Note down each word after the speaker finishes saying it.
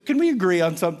can we agree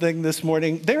on something this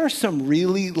morning? There are some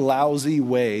really lousy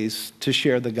ways to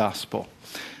share the gospel.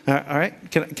 All right,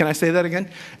 can I say that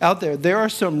again? Out there are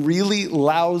some really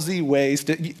lousy ways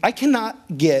I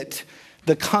cannot get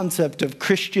the concept of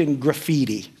Christian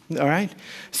graffiti. All right,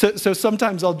 so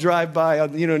sometimes I'll drive by,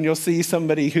 and you'll see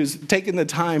somebody who's taken the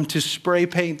time to spray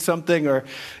paint something, or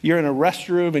you're in a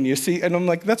restroom and you see, and I'm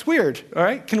like, that's weird. All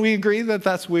right, can we agree that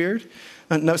that's weird?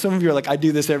 No, some of you are like, I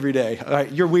do this every day. All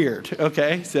right, you're weird,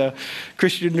 okay? So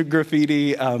Christian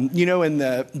graffiti,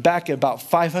 in back about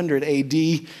 500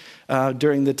 AD,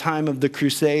 during the time of the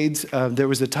Crusades, there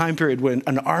was a time period when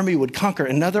an army would conquer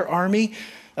another army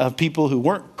of people who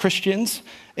weren't Christians.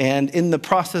 And in the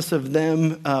process of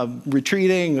them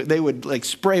retreating, they would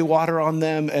spray water on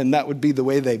them, and that would be the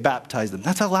way they baptized them.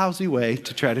 That's a lousy way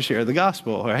to try to share the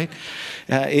gospel, right?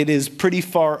 It is pretty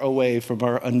far away from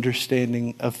our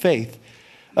understanding of faith.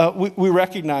 We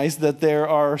recognize that there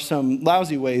are some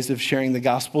lousy ways of sharing the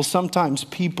gospel. Sometimes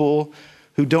people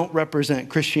who don't represent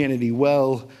Christianity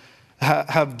well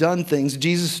have done things.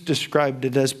 Jesus described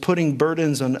it as putting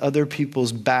burdens on other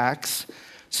people's backs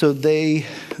so they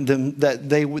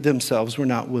themselves were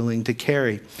not willing to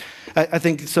carry. I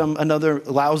think another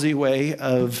lousy way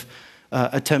of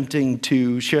attempting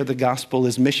to share the gospel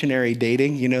is missionary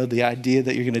dating. The idea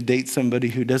that you're going to date somebody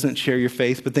who doesn't share your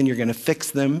faith, but then you're going to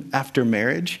fix them after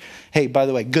marriage. Hey, by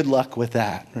the way, good luck with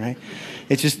that, right?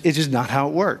 It's just not how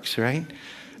it works, right?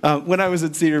 When I was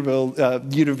at Cedarville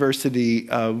University,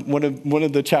 one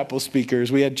of the chapel speakers,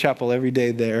 we had chapel every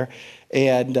day there,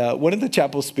 and one of the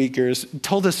chapel speakers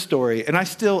told a story, and I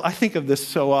think of this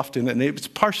so often, and it's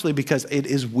partially because it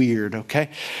is weird, okay?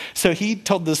 So he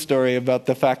told this story about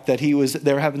the fact that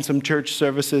they were having some church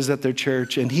services at their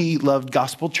church, and he loved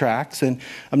gospel tracts, and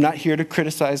I'm not here to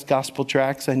criticize gospel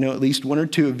tracts. I know at least one or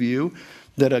two of you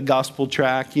that a gospel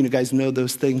tract, you guys know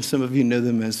those things. Some of you know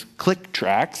them as click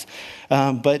tracts.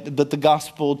 But the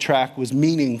gospel tract was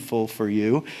meaningful for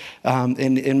you.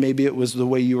 And maybe it was the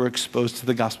way you were exposed to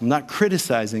the gospel. I'm not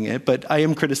criticizing it, but I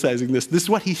am criticizing this. This is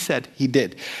what he said he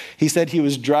did. He said he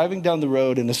was driving down the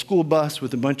road in a school bus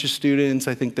with a bunch of students.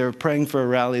 I think they were praying for a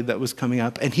rally that was coming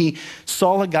up. And he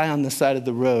saw a guy on the side of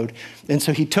the road. And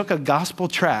so he took a gospel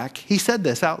tract. He said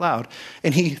this out loud.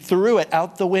 And he threw it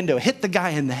out the window, hit the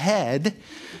guy in the head.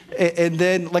 And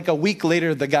then a week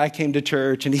later, the guy came to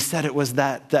church and he said it was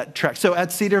that tract. So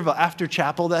at Cedarville, after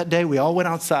chapel that day, we all went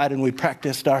outside and we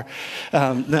practiced our,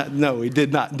 no, we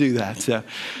did not do that. So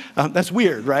that's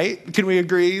weird, right? Can we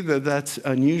agree that that's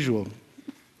unusual?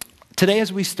 Today,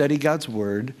 as we study God's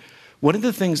word, one of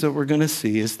the things that we're going to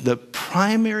see is the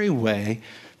primary way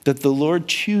that the Lord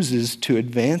chooses to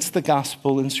advance the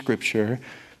gospel in Scripture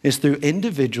is through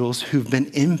individuals who've been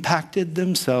impacted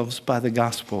themselves by the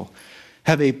gospel,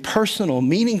 have a personal,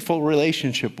 meaningful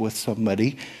relationship with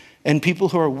somebody, and people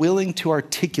who are willing to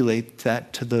articulate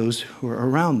that to those who are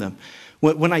around them.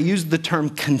 When I use the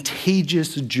term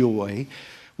contagious joy,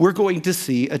 we're going to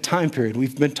see a time period.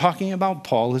 We've been talking about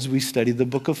Paul as we study the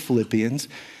book of Philippians,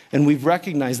 and we've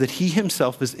recognized that he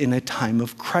himself is in a time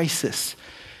of crisis.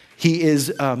 He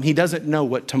doesn't know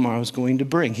what tomorrow is going to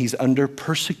bring. He's under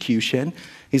persecution.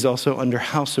 He's also under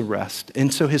house arrest.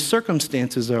 And so his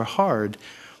circumstances are hard.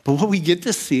 But what we get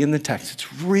to see in the text,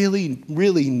 it's really,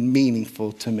 really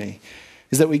meaningful to me,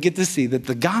 is that we get to see that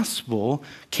the gospel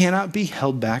cannot be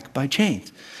held back by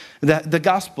chains. That the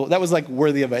gospel, that was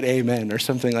worthy of an amen or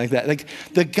something like that.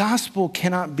 The gospel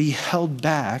cannot be held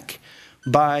back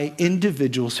by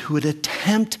individuals who would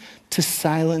attempt to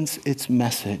silence its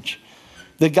message.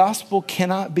 The gospel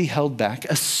cannot be held back,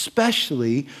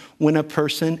 especially when a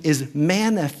person is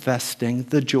manifesting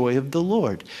the joy of the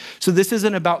Lord. So this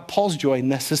isn't about Paul's joy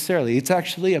necessarily. It's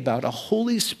actually about a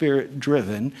Holy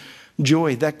Spirit-driven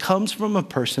joy that comes from a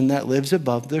person that lives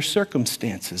above their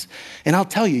circumstances. And I'll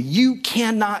tell you, you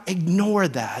cannot ignore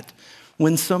that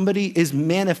when somebody is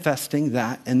manifesting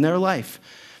that in their life.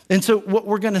 And so what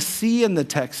we're going to see in the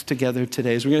text together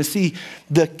today is we're going to see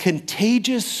the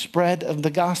contagious spread of the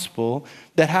gospel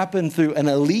that happened through an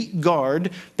elite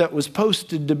guard that was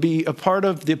posted to be a part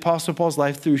of the Apostle Paul's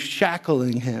life through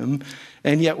shackling him.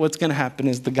 And yet what's going to happen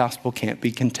is the gospel can't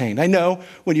be contained. I know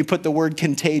when you put the word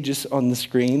contagious on the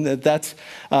screen,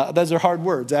 those are hard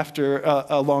words after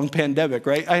a long pandemic,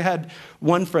 right? I had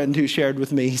one friend who shared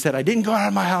with me, he said, I didn't go out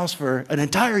of my house for an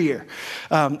entire year.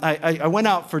 I went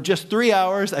out for just 3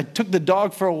 hours. I took the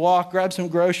dog for a walk, grabbed some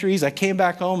groceries. I came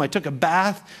back home. I took a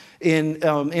bath in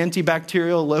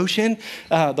antibacterial lotion.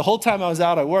 The whole time I was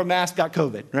out, I wore a mask, got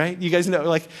COVID, right? You guys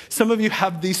know, some of you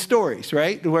have these stories,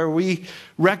 right? Where we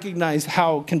recognize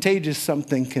how contagious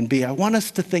something can be. I want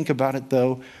us to think about it,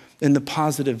 though, in the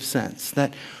positive sense,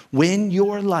 that when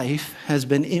your life has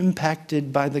been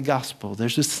impacted by the gospel,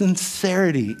 there's a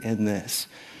sincerity in this.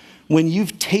 When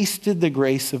you've tasted the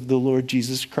grace of the Lord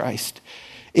Jesus Christ,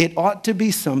 it ought to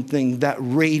be something that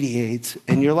radiates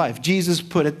in your life. Jesus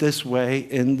put it this way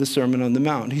in the Sermon on the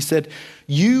Mount. He said,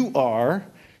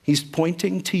 he's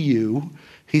pointing to you.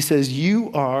 He says,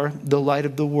 you are the light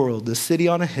of the world. The city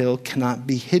on a hill cannot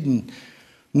be hidden.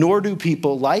 Nor do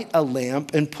people light a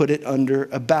lamp and put it under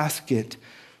a basket,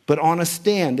 but on a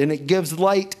stand, and it gives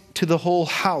light to the whole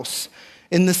house.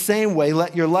 In the same way,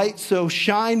 let your light so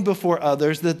shine before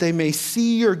others that they may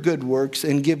see your good works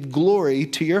and give glory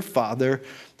to your Father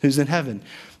who's in heaven.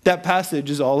 That passage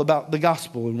is all about the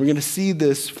gospel, and we're going to see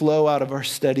this flow out of our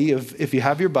study of, if you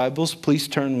have your Bibles, please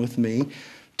turn with me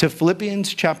to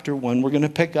Philippians chapter 1. We're going to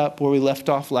pick up where we left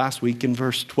off last week in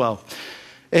verse 12.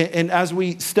 And as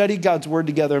we study God's word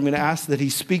together, I'm going to ask that he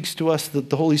speaks to us, that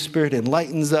the Holy Spirit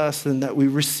enlightens us, and that we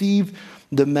receive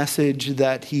the message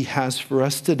that he has for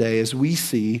us today as we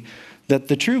see that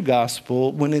the true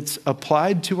gospel, when it's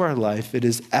applied to our life, it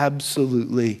is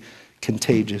absolutely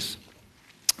contagious.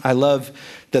 I love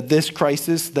that this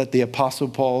crisis that the Apostle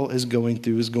Paul is going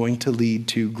through is going to lead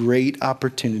to great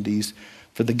opportunities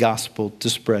for the gospel to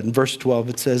spread. In verse 12,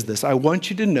 it says this, I want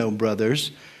you to know,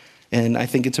 brothers, and I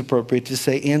think it's appropriate to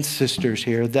say, and sisters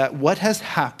here, that what has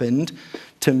happened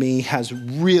to me has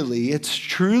it's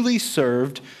truly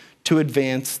served to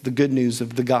advance the good news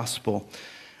of the gospel.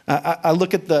 I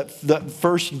look at the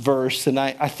first verse and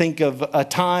I think of a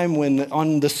time when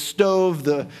on the stove,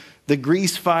 the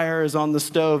grease fire is on the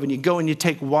stove and you go and you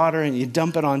take water and you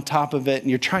dump it on top of it and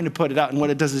you're trying to put it out, and what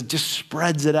it does is it just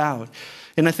spreads it out.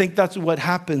 And I think that's what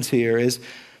happens here is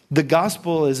the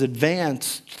gospel is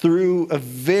advanced through a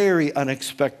very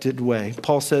unexpected way.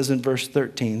 Paul says in verse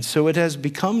 13, so it has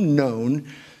become known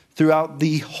throughout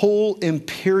the whole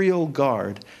imperial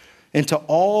guard and to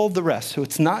all the rest. So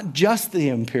it's not just the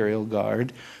imperial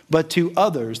guard, but to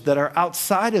others that are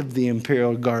outside of the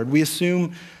imperial guard. We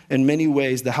assume in many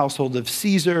ways the household of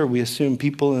Caesar, we assume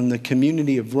people in the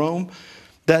community of Rome,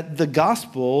 that the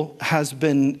gospel has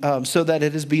been, so that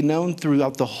it has been known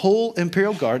throughout the whole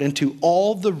imperial guard and to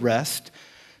all the rest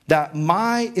that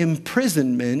my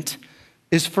imprisonment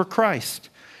is for Christ.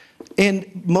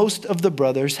 And most of the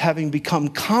brothers, having become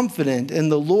confident in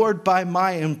the Lord by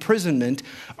my imprisonment,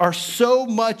 are so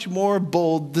much more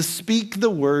bold to speak the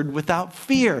word without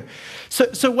fear.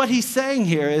 So what he's saying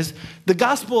here is the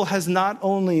gospel has not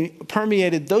only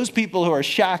permeated those people who are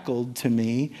shackled to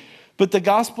me, but the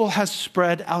gospel has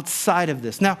spread outside of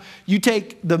this. Now, you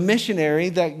take the missionary,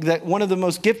 that one of the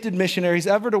most gifted missionaries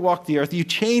ever to walk the earth, you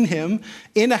chain him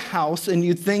in a house and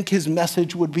you'd think his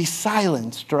message would be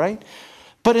silenced, right?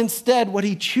 But instead, what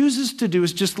he chooses to do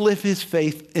is just live his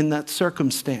faith in that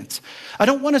circumstance. I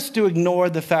don't want us to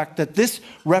ignore the fact that this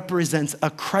represents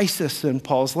a crisis in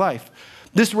Paul's life.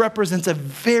 This represents a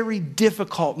very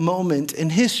difficult moment in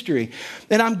history.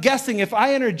 And I'm guessing if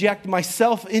I interject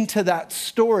myself into that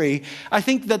story, I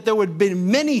think that there would be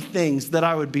many things that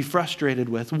I would be frustrated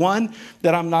with. One,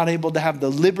 that I'm not able to have the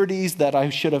liberties that I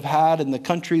should have had in the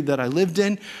country that I lived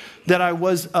in. That I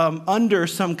was under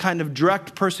some kind of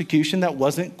direct persecution that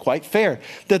wasn't quite fair.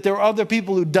 That there were other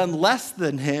people who'd done less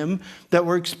than him that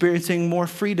were experiencing more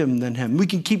freedom than him. We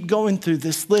can keep going through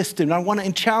this list, and I want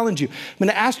to challenge you. I'm going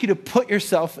to ask you to put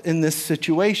yourself in this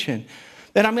situation.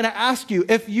 And I'm going to ask you,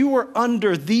 if you were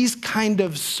under these kind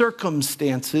of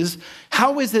circumstances,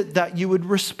 how is it that you would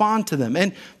respond to them?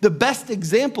 And the best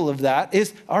example of that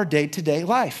is our day-to-day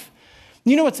life.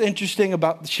 You know what's interesting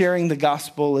about sharing the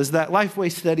gospel is that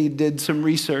Lifeway Study did some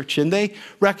research, and they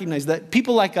recognized that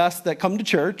people like us that come to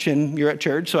church, and you're at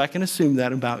church, so I can assume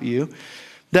that about you,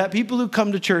 that people who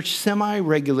come to church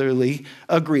semi-regularly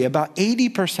agree about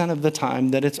 80% of the time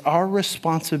that it's our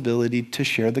responsibility to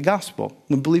share the gospel.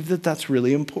 We believe that that's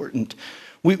really important.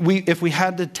 If we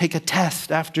had to take a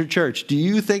test after church, do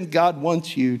you think God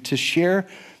wants you to share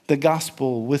the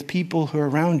gospel with people who are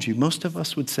around you? Most of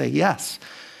us would say yes.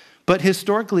 But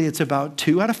historically, it's about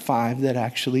 2 out of 5 that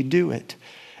actually do it.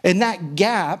 And that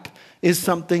gap is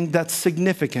something that's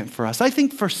significant for us. I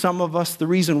think for some of us, the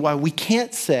reason why we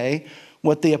can't say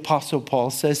what the Apostle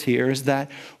Paul says here is that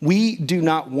we do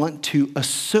not want to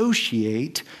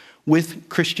associate with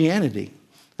Christianity.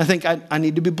 I think I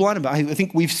need to be blunt about it. I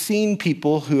think we've seen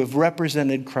people who have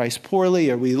represented Christ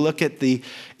poorly, or we look at the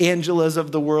Angelas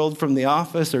of the world from The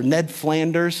Office, or Ned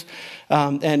Flanders,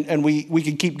 and we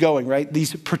can keep going, right?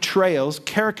 These portrayals,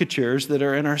 caricatures that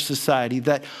are in our society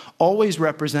that always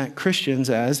represent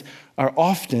Christians as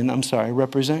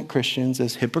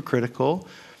hypocritical,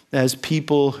 as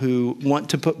people who want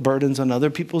to put burdens on other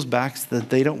people's backs that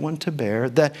they don't want to bear,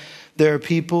 that there are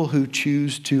people who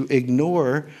choose to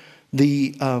ignore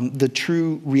the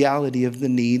true reality of the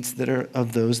needs that are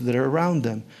of those that are around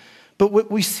them. But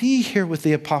what we see here with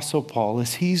the Apostle Paul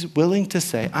is he's willing to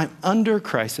say, I'm under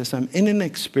crisis, I'm in an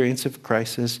experience of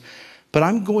crisis, but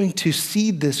I'm going to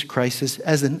see this crisis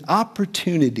as an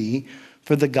opportunity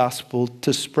for the gospel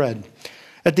to spread.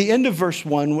 At the end of verse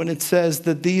 1, when it says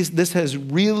that this has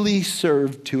really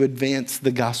served to advance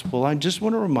the gospel, I just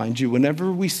want to remind you,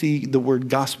 whenever we see the word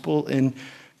gospel in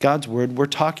God's word, we're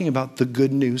talking about the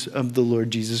good news of the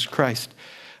Lord Jesus Christ.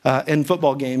 In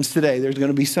football games today, there's going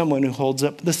to be someone who holds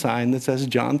up the sign that says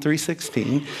John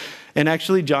 3:16. And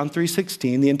actually, John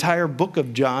 3:16, the entire book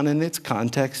of John in its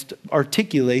context,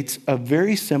 articulates a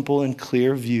very simple and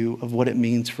clear view of what it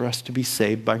means for us to be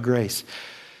saved by grace.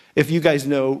 If you guys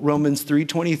know Romans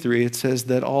 3:23, it says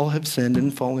that all have sinned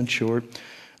and fallen short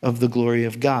of the glory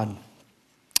of God.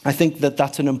 I think that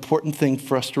that's an important thing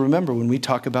for us to remember when we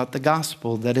talk about the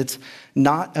gospel, that it's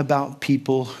not about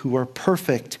people who are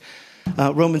perfect.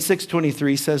 Romans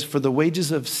 6:23 says, for the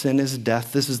wages of sin is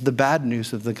death. This is the bad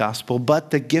news of the gospel,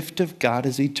 but the gift of God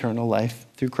is eternal life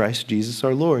through Christ Jesus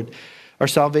our Lord. Our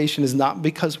salvation is not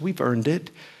because we've earned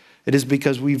it. It is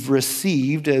because we've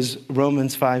received, as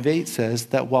Romans 5:8 says,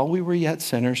 that while we were yet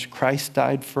sinners, Christ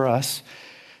died for us.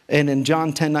 And in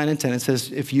John 10:9 and 10, it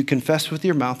says, if you confess with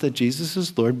your mouth that Jesus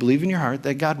is Lord, believe in your heart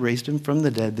that God raised him from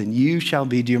the dead, then you shall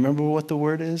be, do you remember what the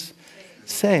word is?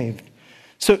 Saved.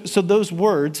 So those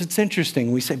words, it's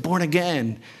interesting. We say born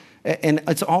again, and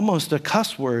it's almost a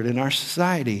cuss word in our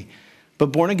society. But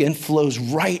born again flows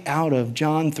right out of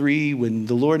John 3 when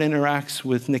the Lord interacts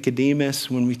with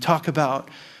Nicodemus, when we talk about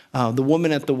the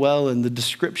woman at the well and the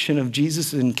description of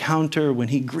Jesus' encounter, when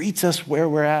he greets us where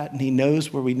we're at and he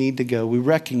knows where we need to go. We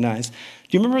recognize.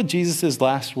 Do you remember Jesus'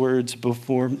 last words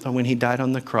before when he died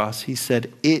on the cross? He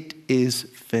said, it is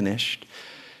finished.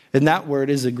 And that word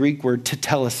is a Greek word,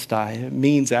 tetelestai. It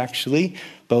means actually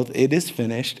both it is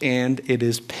finished and it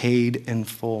is paid in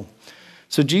full.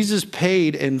 So Jesus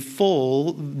paid in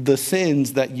full the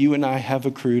sins that you and I have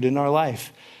accrued in our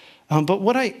life. But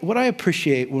what I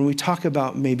appreciate when we talk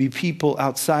about maybe people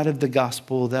outside of the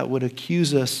gospel that would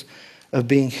accuse us of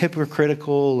being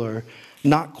hypocritical or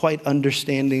not quite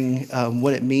understanding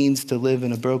what it means to live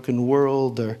in a broken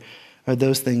world or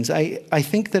those things, I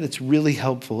think that it's really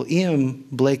helpful. E.M.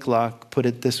 Blakelock put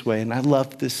it this way, and I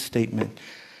love this statement.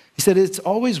 He said, it's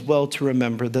always well to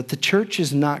remember that the church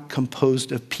is not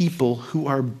composed of people who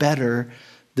are better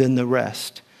than the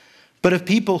rest, but of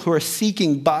people who are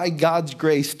seeking by God's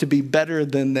grace to be better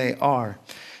than they are.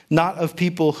 Not of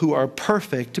people who are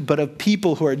perfect, but of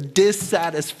people who are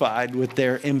dissatisfied with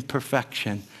their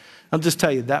imperfection. I'll just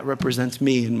tell you, that represents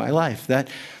me in my life.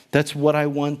 That's what I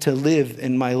want to live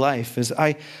in my life, is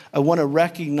I want to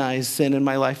recognize sin in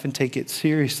my life and take it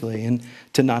seriously and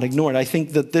to not ignore it. I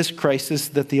think that this crisis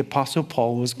that the Apostle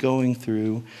Paul was going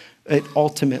through, it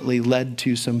ultimately led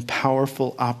to some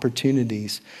powerful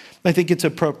opportunities. I think it's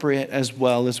appropriate as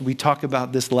well as we talk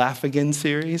about this Laugh Again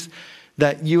series,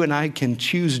 that you and I can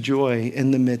choose joy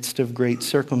in the midst of great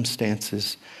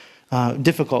circumstances.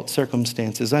 Difficult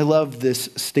circumstances. I love this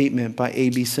statement by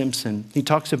A.B. Simpson. He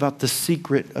talks about the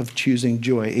secret of choosing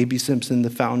joy. A.B. Simpson, the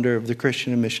founder of the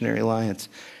Christian and Missionary Alliance.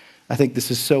 I think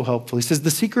this is so helpful. He says, the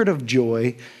secret of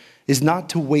joy is not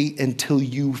to wait until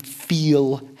you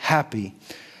feel happy,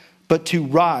 but to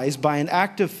rise by an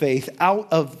act of faith out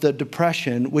of the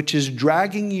depression which is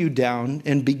dragging you down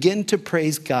and begin to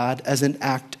praise God as an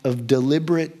act of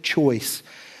deliberate choice.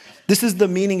 This is the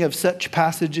meaning of such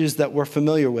passages that we're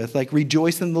familiar with, like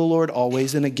rejoice in the Lord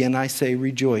always, and again I say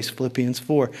rejoice, Philippians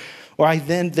 4. Or I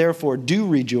then therefore do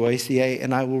rejoice, yea,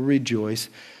 and I will rejoice,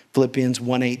 Philippians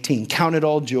 1:18. Count it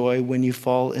all joy when you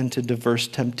fall into diverse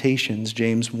temptations,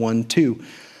 James 1:2.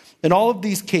 In all of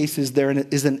these cases, there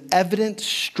is an evident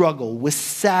struggle with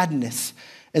sadness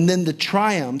and then the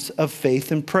triumphs of faith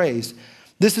and praise.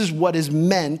 This is what is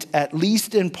meant, at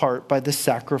least in part, by the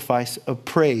sacrifice of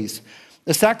praise.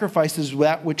 The sacrifice is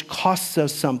that which costs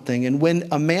us something. And when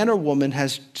a man or woman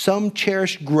has some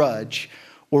cherished grudge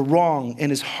or wrong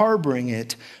and is harboring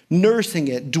it, nursing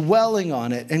it, dwelling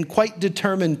on it, and quite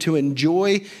determined to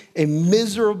enjoy a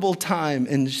miserable time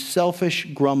in selfish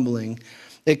grumbling,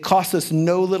 it costs us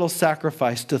no little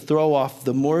sacrifice to throw off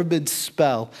the morbid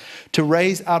spell, to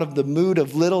raise out of the mood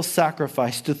of little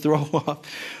sacrifice, to throw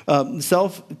off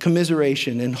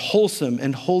self-commiseration and wholesome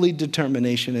and holy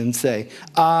determination and say,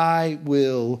 I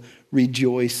will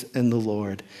rejoice in the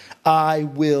Lord. I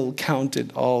will count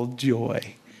it all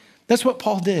joy. That's what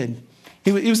Paul did.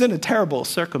 He was in a terrible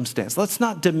circumstance. Let's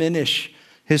not diminish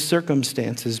his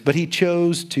circumstances, but he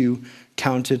chose to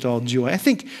count it all joy. I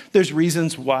think there's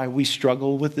reasons why we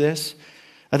struggle with this.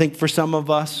 I think for some of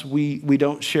us, we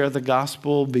don't share the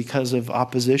gospel because of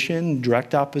opposition,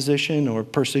 direct opposition, or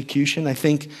persecution. I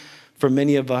think for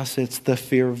many of us, it's the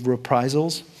fear of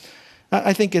reprisals.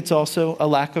 I think it's also a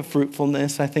lack of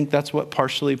fruitfulness. I think that's what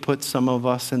partially puts some of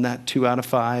us in that 2 out of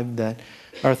 5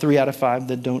 or 3 out of 5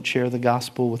 that don't share the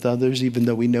gospel with others, even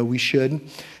though we know we should.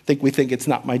 We think it's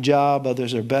not my job.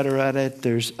 Others are better at it.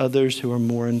 There's others who are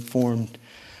more informed.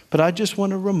 But I just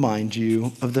want to remind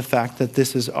you of the fact that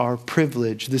this is our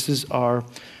privilege. This is our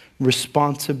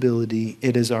responsibility.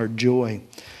 It is our joy.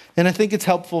 And I think it's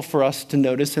helpful for us to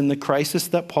notice in the crisis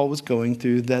that Paul was going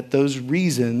through that those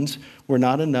reasons were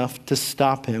not enough to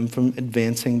stop him from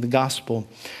advancing the gospel.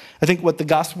 I think what the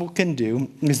gospel can do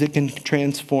is it can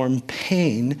transform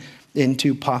pain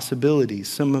into possibilities.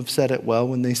 Some have said it well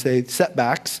when they say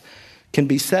setbacks can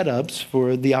be setups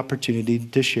for the opportunity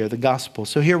to share the gospel.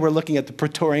 So here we're looking at the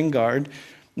Praetorian Guard,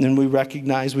 and we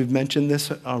recognize, we've mentioned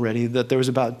this already, that there was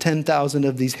about 10,000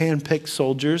 of these hand-picked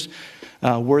soldiers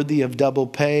worthy of double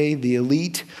pay, the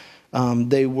elite.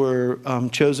 They were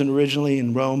chosen originally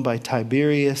in Rome by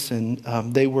Tiberius, and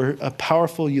they were a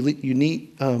powerful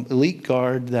elite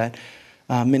guard that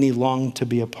many longed to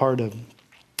be a part of.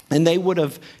 And they would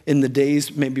have, in the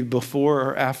days maybe before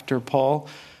or after Paul,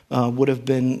 would have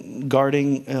been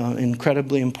guarding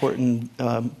incredibly important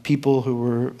people who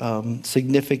were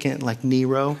significant, like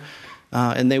Nero.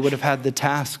 And they would have had the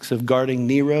tasks of guarding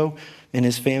Nero and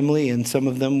his family. And some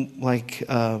of them, like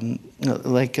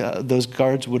those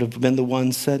guards, would have been the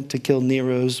ones sent to kill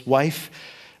Nero's wife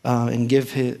and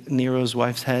give Nero's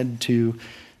wife's head to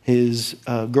his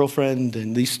girlfriend.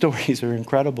 And these stories are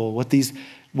incredible, what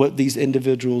these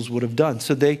individuals would have done.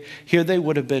 So they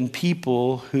would have been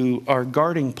people who are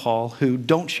guarding Paul, who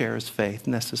don't share his faith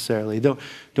necessarily, don't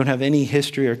have any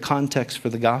history or context for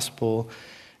the gospel.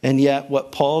 And yet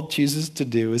what Paul chooses to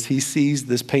do is he sees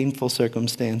this painful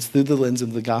circumstance through the lens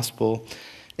of the gospel,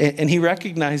 and he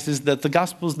recognizes that the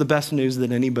gospel is the best news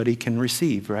that anybody can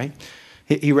receive, right?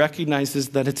 He recognizes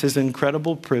that it's his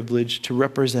incredible privilege to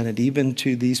represent it even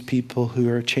to these people who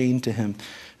are chained to him.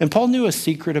 And Paul knew a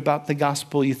secret about the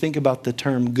gospel. You think about the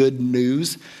term good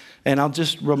news, and I'll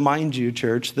just remind you,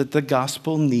 church, that the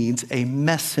gospel needs a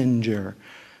messenger.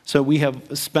 So we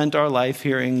have spent our life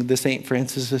hearing the St.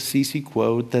 Francis of Assisi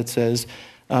quote that says,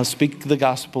 speak the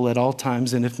gospel at all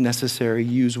times, and if necessary,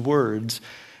 use words.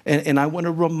 And I want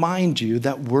to remind you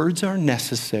that words are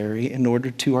necessary in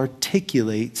order to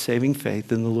articulate saving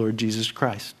faith in the Lord Jesus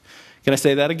Christ. Can I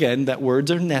say that again? That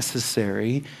words are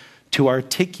necessary to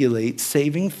articulate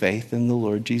saving faith in the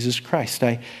Lord Jesus Christ.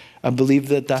 I believe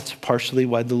that that's partially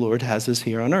why the Lord has us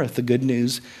here on earth. The good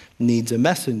news needs a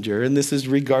messenger, and this is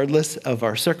regardless of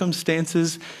our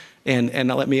circumstances, and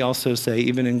let me also say,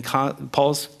 even in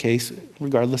Paul's case,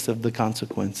 regardless of the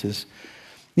consequences.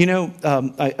 You know,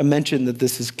 I mentioned that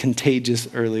this is contagious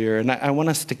earlier, and I want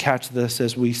us to catch this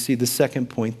as we see the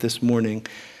second point this morning,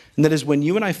 and that is when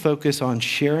you and I focus on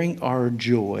sharing our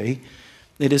joy,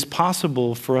 it is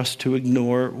possible for us to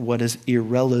ignore what is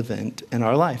irrelevant in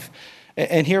our life.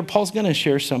 And here Paul's going to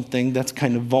share something that's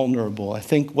kind of vulnerable. I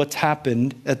think what's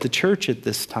happened at the church at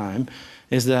this time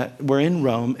is that we're in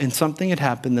Rome, and something had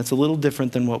happened that's a little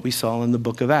different than what we saw in the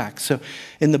book of Acts. So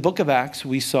in the book of Acts,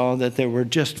 we saw that there were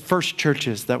just first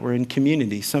churches that were in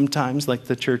community. Sometimes, like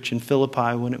the church in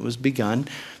Philippi when it was begun,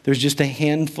 there's just a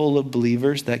handful of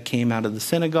believers that came out of the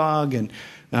synagogue, and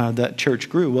that church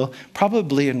grew. Well,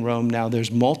 probably in Rome now,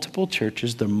 there's multiple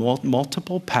churches, there are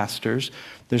multiple pastors,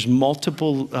 there's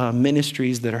multiple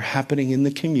ministries that are happening in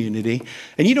the community.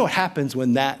 And you know what happens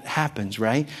when that happens,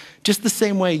 right? Just the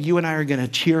same way you and I are going to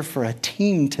cheer for a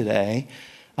team today,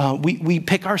 we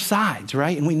pick our sides,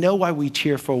 right? And we know why we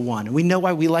cheer for one. And we know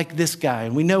why we like this guy.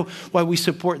 And we know why we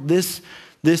support this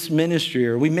ministry.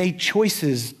 Or we made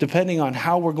choices depending on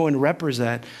how we're going to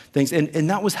represent things. And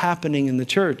that was happening in the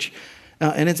church.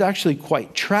 And it's actually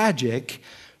quite tragic.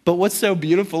 But what's so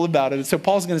beautiful about it, so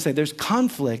Paul's going to say there's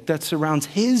conflict that surrounds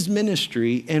his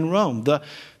ministry in Rome. The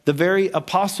very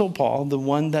apostle Paul, the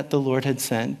one that the Lord had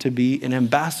sent to be an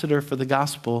ambassador for the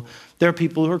gospel, there are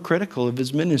people who are critical of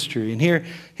his ministry. And here,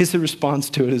 his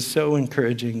response to it is so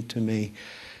encouraging to me.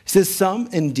 He says, some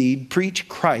indeed preach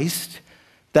Christ,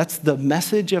 that's the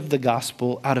message of the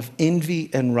gospel, out of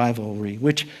envy and rivalry,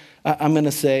 which I'm going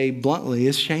to say bluntly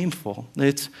is shameful.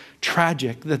 It's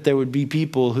tragic that there would be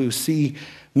people who see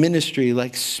ministry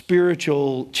like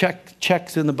spiritual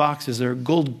checks in the boxes or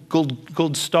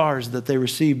gold stars that they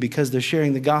receive because they're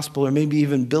sharing the gospel or maybe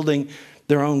even building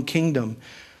their own kingdom.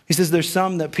 He says there's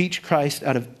some that preach Christ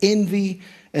out of envy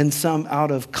and some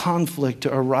out of conflict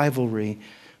or rivalry.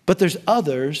 But there's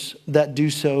others that do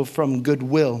so from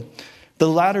goodwill. The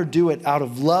latter do it out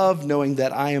of love, knowing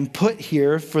that I am put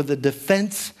here for the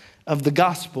defense of the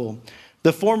gospel.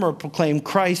 The former proclaim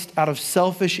Christ out of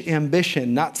selfish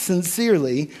ambition, not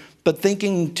sincerely, but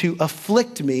thinking to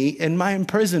afflict me in my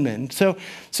imprisonment.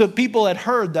 So people had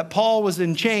heard that Paul was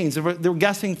in chains. They were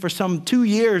guessing for some 2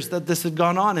 years that this had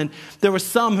gone on. And there were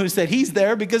some who said he's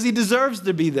there because he deserves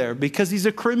to be there, because he's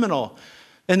a criminal.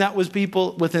 And that was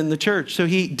people within the church. So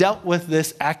he dealt with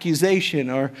this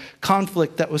accusation or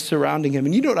conflict that was surrounding him.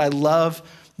 And you know what I love?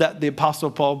 That the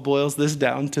Apostle Paul boils this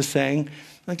down to saying,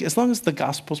 like, as long as the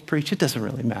gospel's preached, it doesn't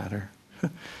really matter.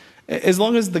 As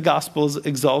long as the gospel is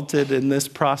exalted in this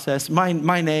process, my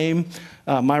name,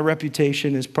 my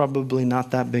reputation is probably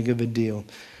not that big of a deal.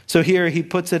 So here he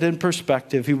puts it in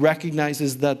perspective. He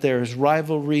recognizes that there's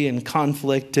rivalry and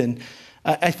conflict. And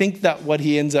I think that what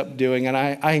he ends up doing, and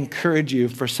I encourage you,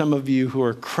 for some of you who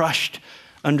are crushed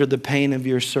under the pain of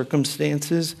your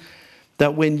circumstances,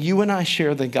 that when you and I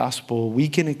share the gospel, we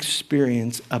can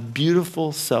experience a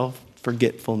beautiful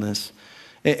self-forgetfulness.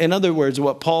 In other words,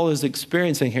 what Paul is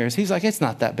experiencing here is he's like, it's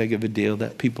not that big of a deal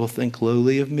that people think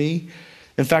lowly of me.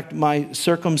 In fact, my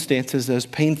circumstances, as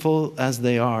painful as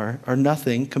they are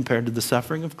nothing compared to the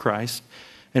suffering of Christ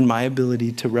and my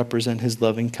ability to represent his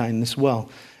loving kindness well.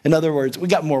 In other words, we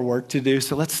got more work to do,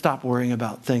 so let's stop worrying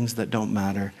about things that don't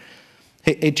matter.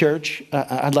 Hey church,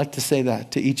 I'd like to say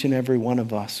that to each and every one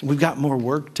of us. We've got more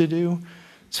work to do,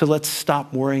 so let's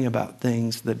stop worrying about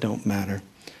things that don't matter.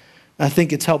 I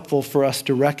think it's helpful for us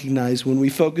to recognize when we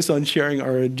focus on sharing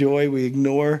our joy, we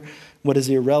ignore what is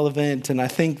irrelevant. And I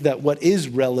think that what is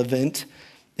relevant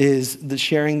is the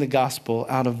sharing the gospel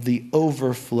out of the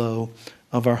overflow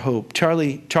of our hope.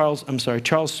 Charles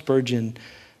Spurgeon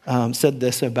said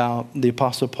this about the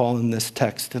Apostle Paul in this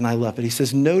text, and I love it. He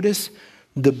says, notice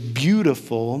the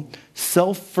beautiful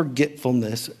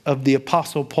self-forgetfulness of the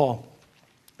Apostle Paul.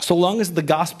 So long as the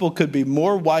gospel could be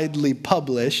more widely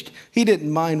published, he didn't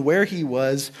mind where he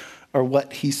was or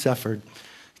what he suffered.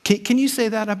 Can you say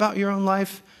that about your own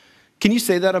life? Can you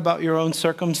say that about your own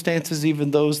circumstances, even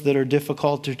those that are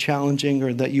difficult or challenging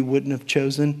or that you wouldn't have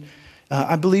chosen?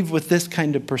 I believe with this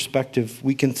kind of perspective,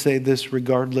 we can say this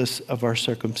regardless of our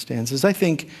circumstances. I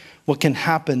think what can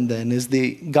happen then is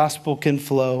the gospel can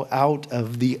flow out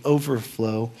of the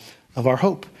overflow of our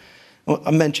hope.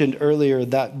 I mentioned earlier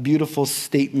that beautiful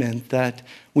statement that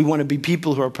we want to be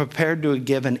people who are prepared to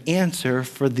give an answer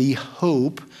for the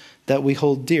hope that we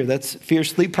hold dear. That's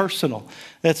fiercely personal.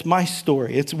 That's my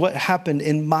story. It's what happened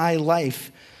in my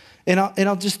life. And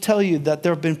I'll just tell you that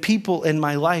there have been people in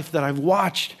my life that I've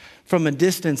watched from a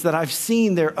distance, that I've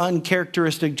seen their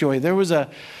uncharacteristic joy. There was a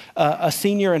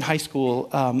senior in high school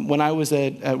when I was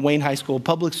at Wayne High School,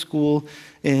 public school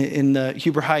in the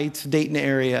Huber Heights, Dayton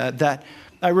area, that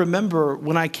I remember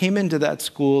when I came into that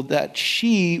school that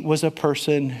she was a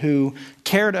person who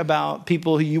cared about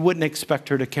people who you wouldn't expect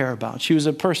her to care about. She was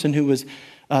a person who was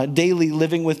daily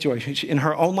living with joy. In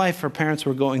her own life, her parents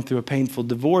were going through a painful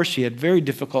divorce. She had very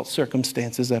difficult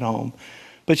circumstances at home.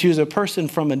 But she was a person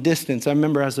from a distance. I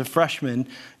remember as a freshman,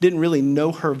 didn't really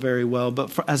know her very well,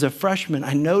 but as a freshman,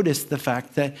 I noticed the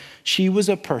fact that she was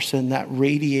a person that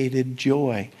radiated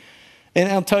joy. And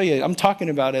I'll tell you, I'm talking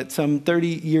about it some 30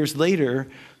 years later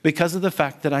because of the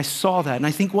fact that I saw that. And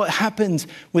I think what happens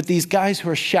with these guys who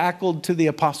are shackled to the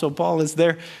Apostle Paul is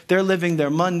they're living their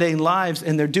mundane lives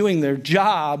and they're doing their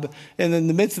job. And in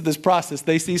the midst of this process,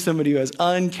 they see somebody who has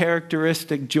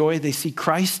uncharacteristic joy. They see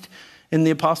Christ in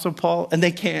the Apostle Paul and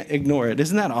they can't ignore it.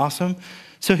 Isn't that awesome?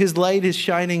 So his light is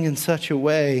shining in such a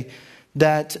way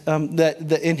that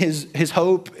in his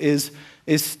hope is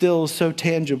still so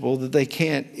tangible that they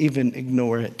can't even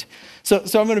ignore it. So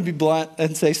I'm going to be blunt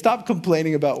and say, stop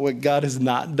complaining about what God has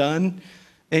not done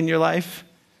in your life.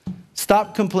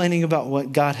 Stop complaining about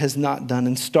what God has not done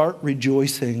and start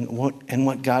rejoicing in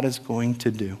what God is going to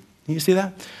do. You see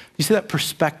that? You see that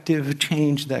perspective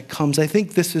change that comes? I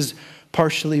think this is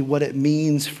partially what it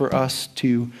means for us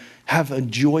to have a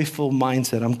joyful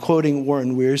mindset. I'm quoting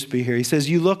Warren Wiersbe here. He says,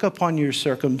 you look upon your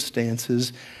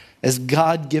circumstances as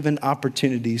God-given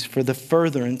opportunities for the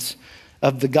furtherance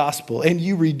of the gospel. And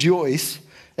you rejoice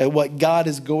at what God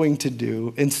is going to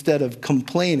do instead of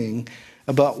complaining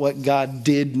about what God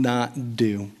did not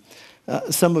do.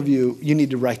 Some of you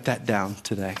need to write that down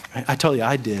today. I tell you,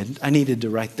 I did. I needed to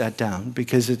write that down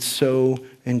because it's so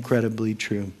incredibly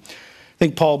true. I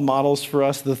think Paul models for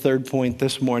us the third point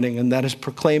this morning, and that is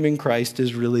proclaiming Christ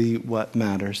is really what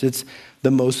matters. It's the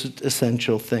most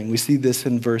essential thing. We see this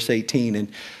in verse 18.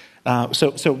 And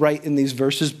So right in these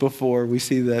verses before, we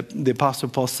see that the Apostle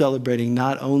Paul celebrating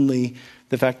not only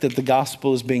the fact that the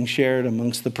gospel is being shared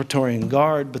amongst the Praetorian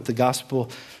Guard, but the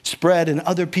gospel spread and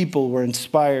other people were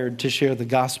inspired to share the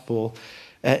gospel.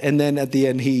 And then at the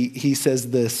end, he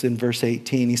says this in verse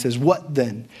 18. He says, "What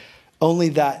then? Only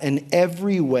that in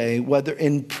every way, whether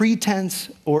in pretense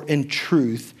or in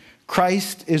truth,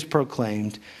 Christ is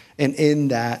proclaimed, and in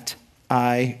that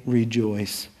I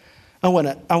rejoice." I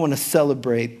want to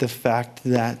celebrate the fact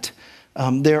that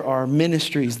there are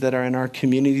ministries that are in our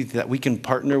community that we can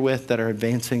partner with that are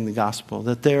advancing the gospel,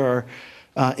 that there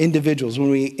are individuals.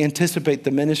 When we anticipate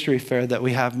the ministry fair that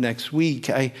we have next week,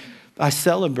 I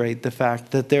celebrate the fact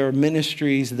that there are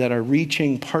ministries that are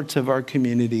reaching parts of our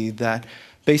community that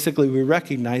basically we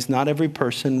recognize not every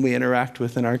person we interact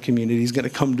with in our community is going to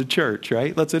come to church,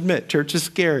 right? Let's admit, church is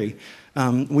scary.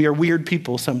 We are weird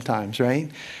people sometimes, right?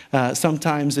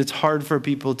 Sometimes it's hard for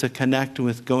people to connect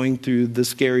with going through the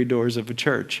scary doors of a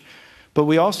church. But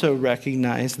we also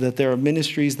recognize that there are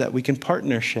ministries that we can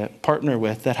partner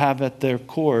with that have at their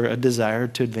core a desire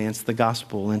to advance the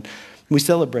gospel. And we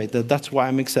celebrate that. That's why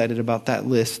I'm excited about that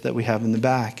list that we have in the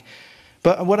back.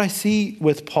 But what I see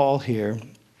with Paul here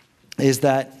is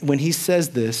that when he says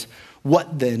this,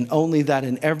 "What then? Only that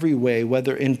in every way,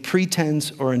 whether in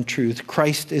pretense or in truth,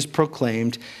 Christ is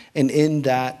proclaimed, and in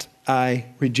that I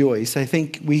rejoice." I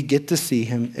think we get to see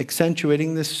him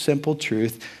accentuating this simple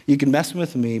truth. You can mess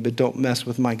with me, but don't mess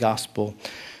with my gospel,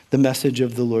 the message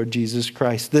of the Lord Jesus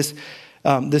Christ. This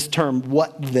term,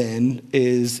 "what then,"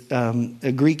 is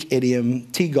a Greek idiom,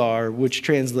 tigar, which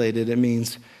translated, it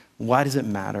means, why does it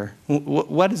matter?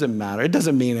 What does it matter? It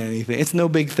doesn't mean anything. It's no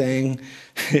big thing.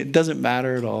 It doesn't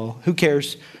matter at all. Who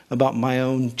cares about my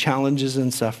own challenges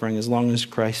and suffering as long as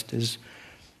Christ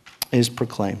is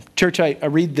proclaimed? Church, I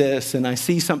read this and I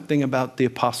see something about the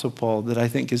Apostle Paul that I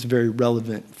think is very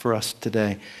relevant for us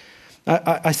today.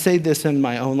 I say this in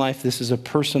my own life. This is a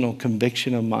personal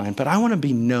conviction of mine, but I want to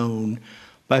be known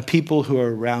by people who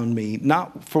are around me,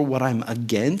 not for what I'm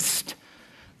against,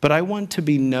 but I want to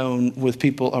be known with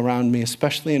people around me,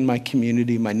 especially in my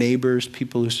community, my neighbors,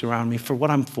 people who surround me, for what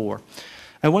I'm for.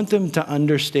 I want them to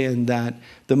understand that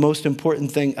the most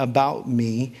important thing about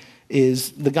me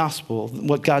is the gospel,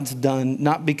 what God's done,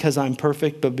 not because I'm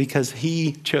perfect, but because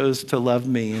he chose to love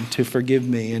me and to forgive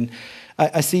me. And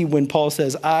I see when Paul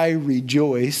says, "I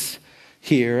rejoice"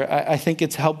 here, I think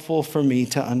it's helpful for me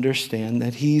to understand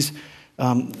that he's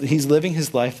living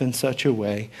his life in such a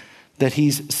way that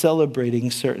he's celebrating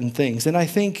certain things. And I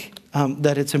think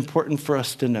that it's important for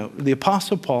us to note, the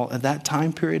Apostle Paul at that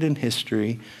time period in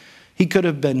history, he could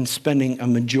have been spending a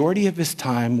majority of his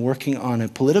time working on a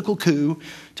political coup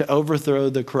to overthrow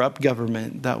the corrupt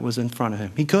government that was in front of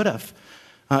him. He could have.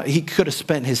 He could have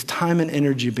spent his time and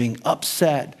energy being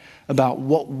upset about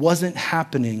what wasn't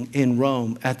happening in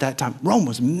Rome at that time. Rome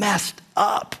was messed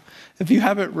up. If you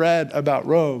haven't read about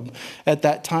Rome at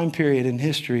that time period in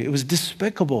history, it was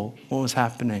despicable what was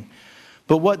happening.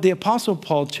 But what the Apostle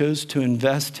Paul chose to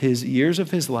invest his years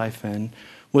of his life in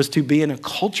was to be in a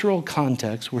cultural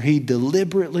context where he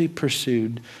deliberately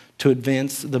pursued to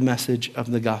advance the message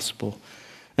of the gospel.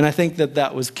 And I think that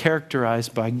that was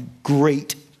characterized by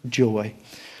great joy.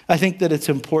 I think that it's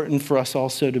important for us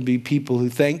also to be people who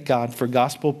thank God for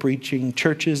gospel preaching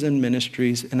churches and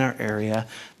ministries in our area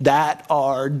that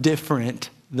are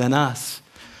different than us.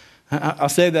 I'll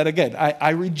say that again. I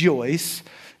rejoice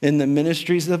in the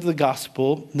ministries of the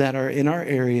gospel that are in our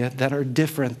area that are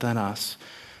different than us.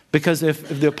 Because if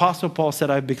the Apostle Paul said,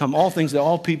 "I've become all things to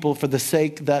all people for the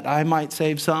sake that I might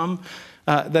save some,"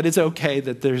 that it's okay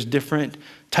that there's different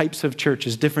types of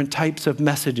churches, different types of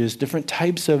messages, different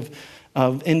types of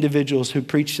individuals who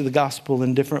preach the gospel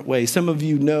in different ways. Some of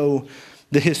you know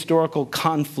the historical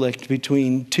conflict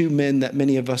between two men that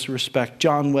many of us respect,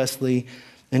 John Wesley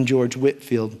and George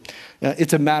Whitefield.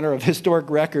 It's a matter of historic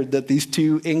record that these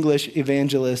two English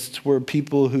evangelists were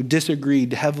people who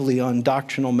disagreed heavily on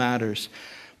doctrinal matters.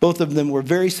 Both of them were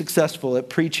very successful at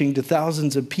preaching to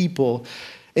thousands of people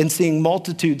and seeing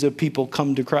multitudes of people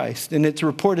come to Christ. And it's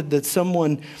reported that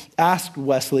someone asked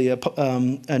Wesley,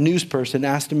 a news person,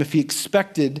 asked him if he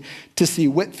expected to see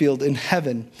Whitefield in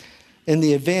heaven. And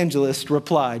the evangelist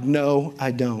replied, "No,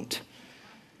 I don't."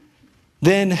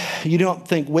 "Then you don't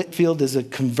think Whitefield is a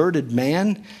converted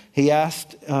man?" he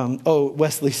asked.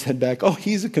 Wesley said back, "Oh,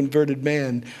 he's a converted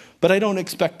man, but I don't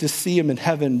expect to see him in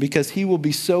heaven because he will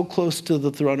be so close to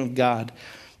the throne of God.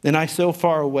 And I so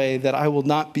far away that I will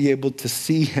not be able to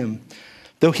see him.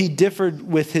 Though he differed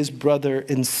with his brother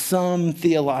in some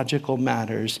theological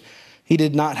matters, he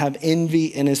did not have envy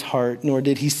in his heart, nor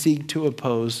did he seek to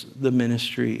oppose the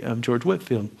ministry of George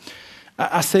Whitefield."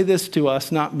 I say this to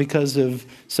us not because of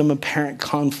some apparent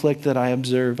conflict that I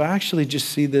observe. I actually just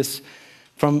see this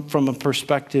from a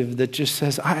perspective that just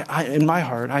says, in my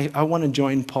heart, I want to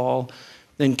join Paul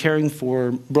in caring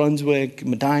for Brunswick,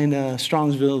 Medina,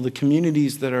 Strongsville, the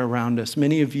communities that are around us.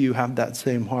 Many of you have that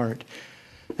same heart.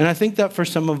 And I think that for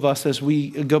some of us, as we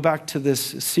go back to this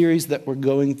series that we're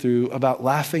going through about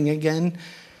laughing again,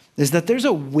 is that there's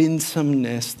a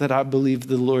winsomeness that I believe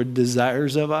the Lord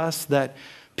desires of us that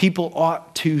people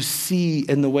ought to see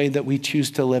in the way that we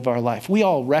choose to live our life. We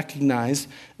all recognize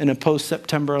in a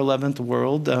post-September 11th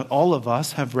world, all of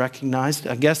us have recognized,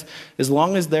 I guess, as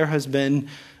long as there has been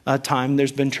time,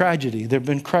 there's been tragedy, there have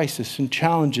been crisis and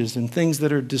challenges and things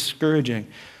that are discouraging.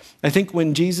 I think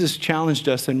when Jesus challenged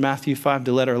us in Matthew 5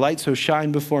 to let our light so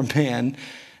shine before man,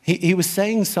 he was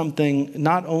saying something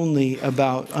not only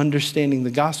about understanding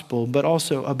the gospel, but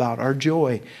also about our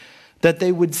joy. That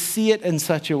they would see it in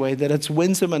such a way that it's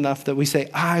winsome enough that we say,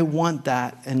 I want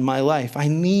that in my life. I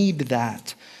need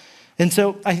that. And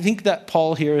so I think that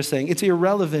Paul here is saying it's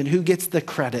irrelevant who gets the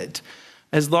credit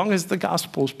as long as the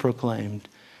gospel is proclaimed.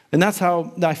 And that's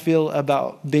how I feel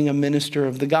about being a minister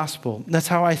of the gospel. That's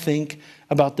how I think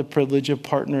about the privilege of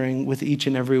partnering with each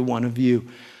and every one of you.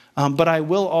 But I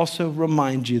will also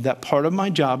remind you that part of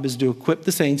my job is to equip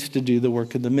the saints to do the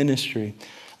work of the ministry.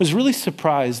 I was really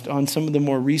surprised on some of the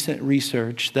more recent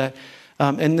research that,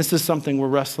 and this is something we're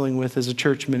wrestling with as a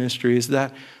church ministry, is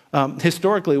that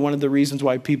historically one of the reasons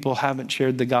why people haven't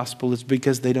shared the gospel is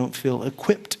because they don't feel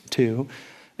equipped to.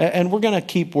 And we're going to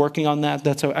keep working on that.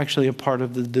 That's actually a part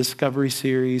of the Discovery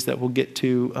series that we'll get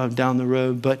to down the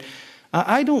road. But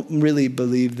I don't really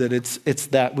believe that it's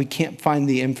that we can't find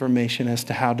the information as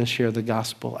to how to share the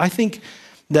gospel. I think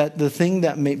that the thing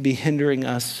that may be hindering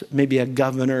us, maybe a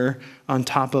governor on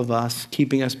top of us,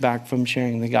 keeping us back from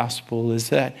sharing the gospel, is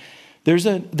that there's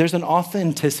an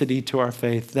authenticity to our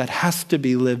faith that has to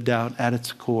be lived out at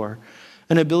its core.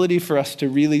 An ability for us to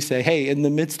really say, hey, in the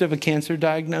midst of a cancer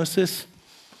diagnosis,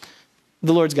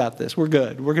 the Lord's got this. We're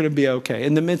good. We're going to be okay.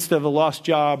 In the midst of a lost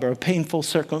job or a painful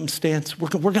circumstance, we're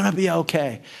going to be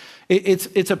okay.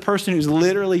 It's a person who's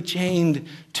literally chained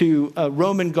to a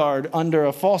Roman guard under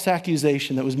a false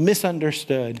accusation that was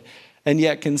misunderstood and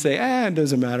yet can say, it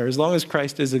doesn't matter. As long as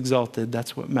Christ is exalted,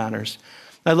 that's what matters.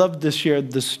 I love to share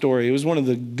this story. It was one of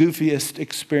the goofiest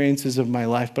experiences of my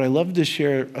life, but I love to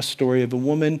share a story of a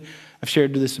woman. I've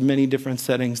shared this in many different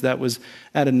settings that was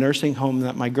at a nursing home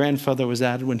that my grandfather was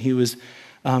at when he was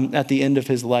at the end of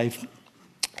his life.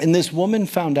 And this woman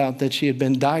found out that she had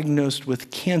been diagnosed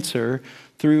with cancer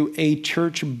through a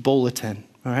church bulletin.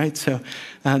 All right, so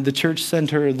the church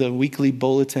sent her the weekly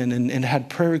bulletin and had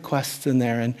prayer requests in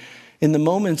there. And in the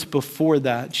moments before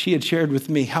that, she had shared with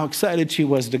me how excited she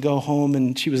was to go home.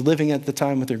 And she was living at the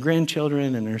time with her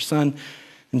grandchildren and her son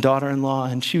and daughter-in-law.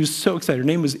 And she was so excited. Her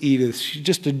name was Edith. She's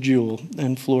just a jewel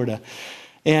in Florida.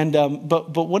 And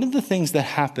but one of the things that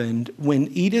happened when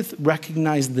Edith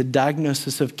recognized the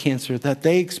diagnosis of cancer, that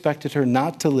they expected her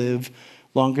not to live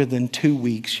longer than 2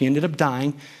 weeks. She ended up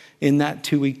dying in that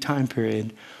 2-week time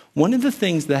period. One of the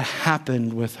things that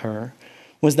happened with her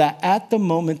was that at the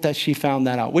moment that she found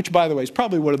that out, which, by the way, is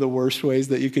probably one of the worst ways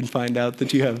that you can find out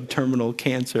that you have terminal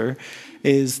cancer,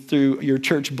 is through your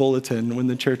church bulletin when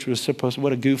the church was supposed to,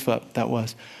 what a goof up that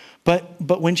was. But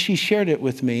when she shared it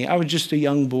with me, I was just a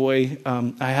young boy.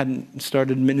 I hadn't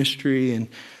started ministry,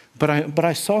 but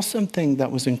I saw something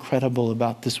that was incredible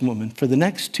about this woman. For the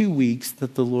next 2 weeks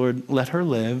that the Lord let her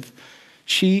live,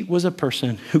 she was a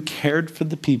person who cared for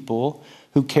the people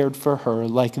who cared for her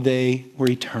like they were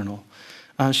eternal.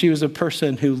 She was a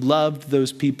person who loved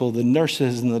those people, the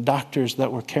nurses and the doctors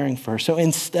that were caring for her. So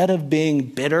instead of being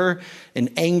bitter and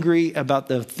angry about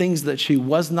the things that she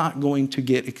was not going to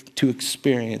get to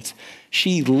experience,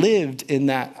 she lived in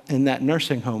that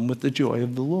nursing home with the joy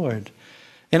of the Lord.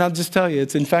 And I'll just tell you,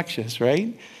 it's infectious,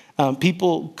 right?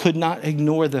 People could not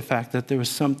ignore the fact that there was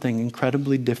something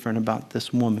incredibly different about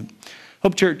this woman.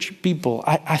 Hope Church people,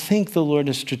 I think the Lord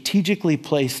has strategically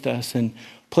placed us in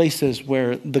places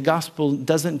where the gospel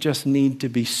doesn't just need to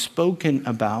be spoken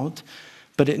about,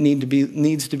 but it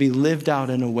needs to be lived out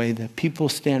in a way that people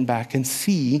stand back and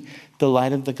see the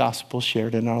light of the gospel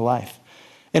shared in our life.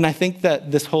 And I think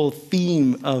that this whole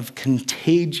theme of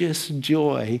contagious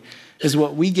joy is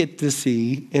what we get to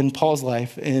see in Paul's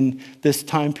life in this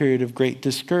time period of great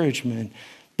discouragement.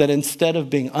 That instead of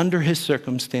being under his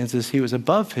circumstances, he was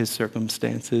above his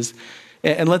circumstances.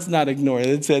 And let's not ignore it.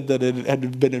 It said that it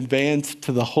had been advanced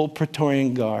to the whole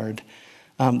Praetorian Guard.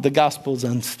 The gospel is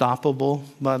unstoppable,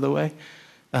 by the way.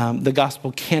 The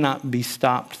gospel cannot be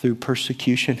stopped through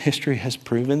persecution. History has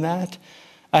proven that.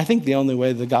 I think the only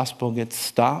way the gospel gets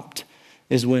stopped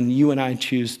is when you and I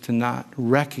choose to not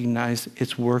recognize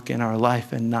its work in our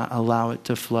life and not allow it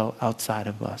to flow outside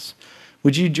of us.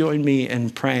 Would you join me in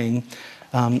praying?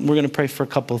 We're going to pray for a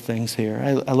couple things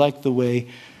here. I like the way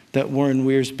that Warren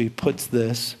Wiersbe puts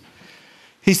this.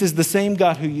 He says, the same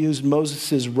God who used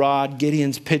Moses' rod,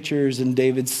 Gideon's pitchers, and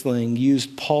David's sling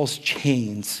used Paul's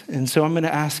chains. And so I'm going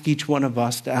to ask each one of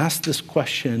us to ask this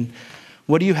question: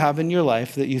 what do you have in your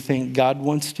life that you think God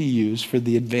wants to use for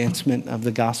the advancement of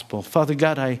the gospel? Father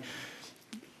God, I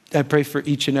pray for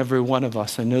each and every one of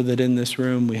us. I know that in this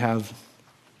room we have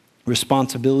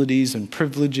responsibilities and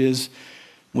privileges.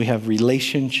 We have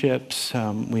relationships.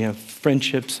 We have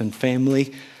friendships and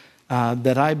family.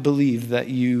 That I believe that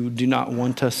you do not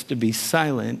want us to be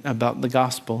silent about the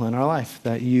gospel in our life,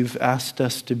 that you've asked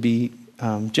us to be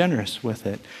generous with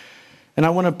it. And I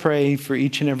want to pray for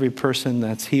each and every person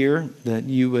that's here, that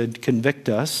you would convict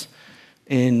us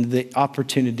in the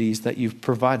opportunities that you've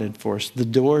provided for us, the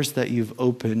doors that you've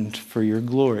opened for your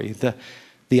glory,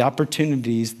 the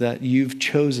opportunities that you've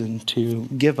chosen to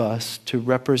give us to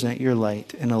represent your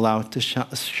light and allow it to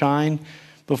shine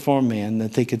before man,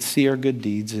 that they could see our good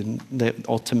deeds and that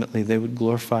ultimately they would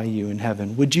glorify you in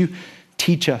heaven. Would you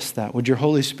teach us that? Would your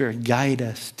Holy Spirit guide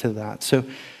us to that?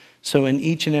 So in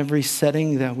each and every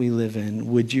setting that we live in,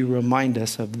 would you remind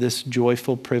us of this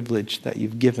joyful privilege that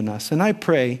you've given us? And I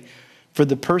pray for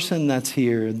the person that's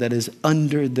here that is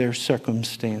under their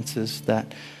circumstances,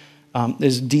 that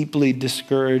is deeply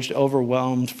discouraged,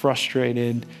 overwhelmed,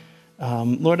 frustrated.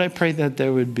 Lord, I pray that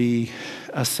there would be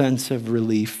a sense of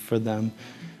relief for them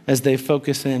as they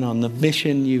focus in on the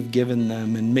mission you've given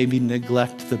them and maybe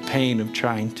neglect the pain of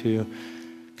trying to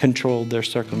control their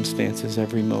circumstances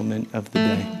every moment of the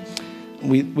day.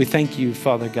 We thank you,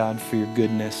 Father God, for your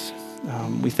goodness.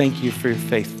 We thank you for your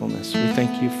faithfulness. We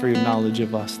thank you for your knowledge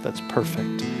of us that's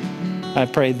perfect. I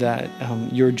pray that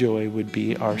your joy would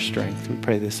be our strength. We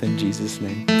pray this in Jesus'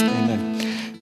 name. Amen.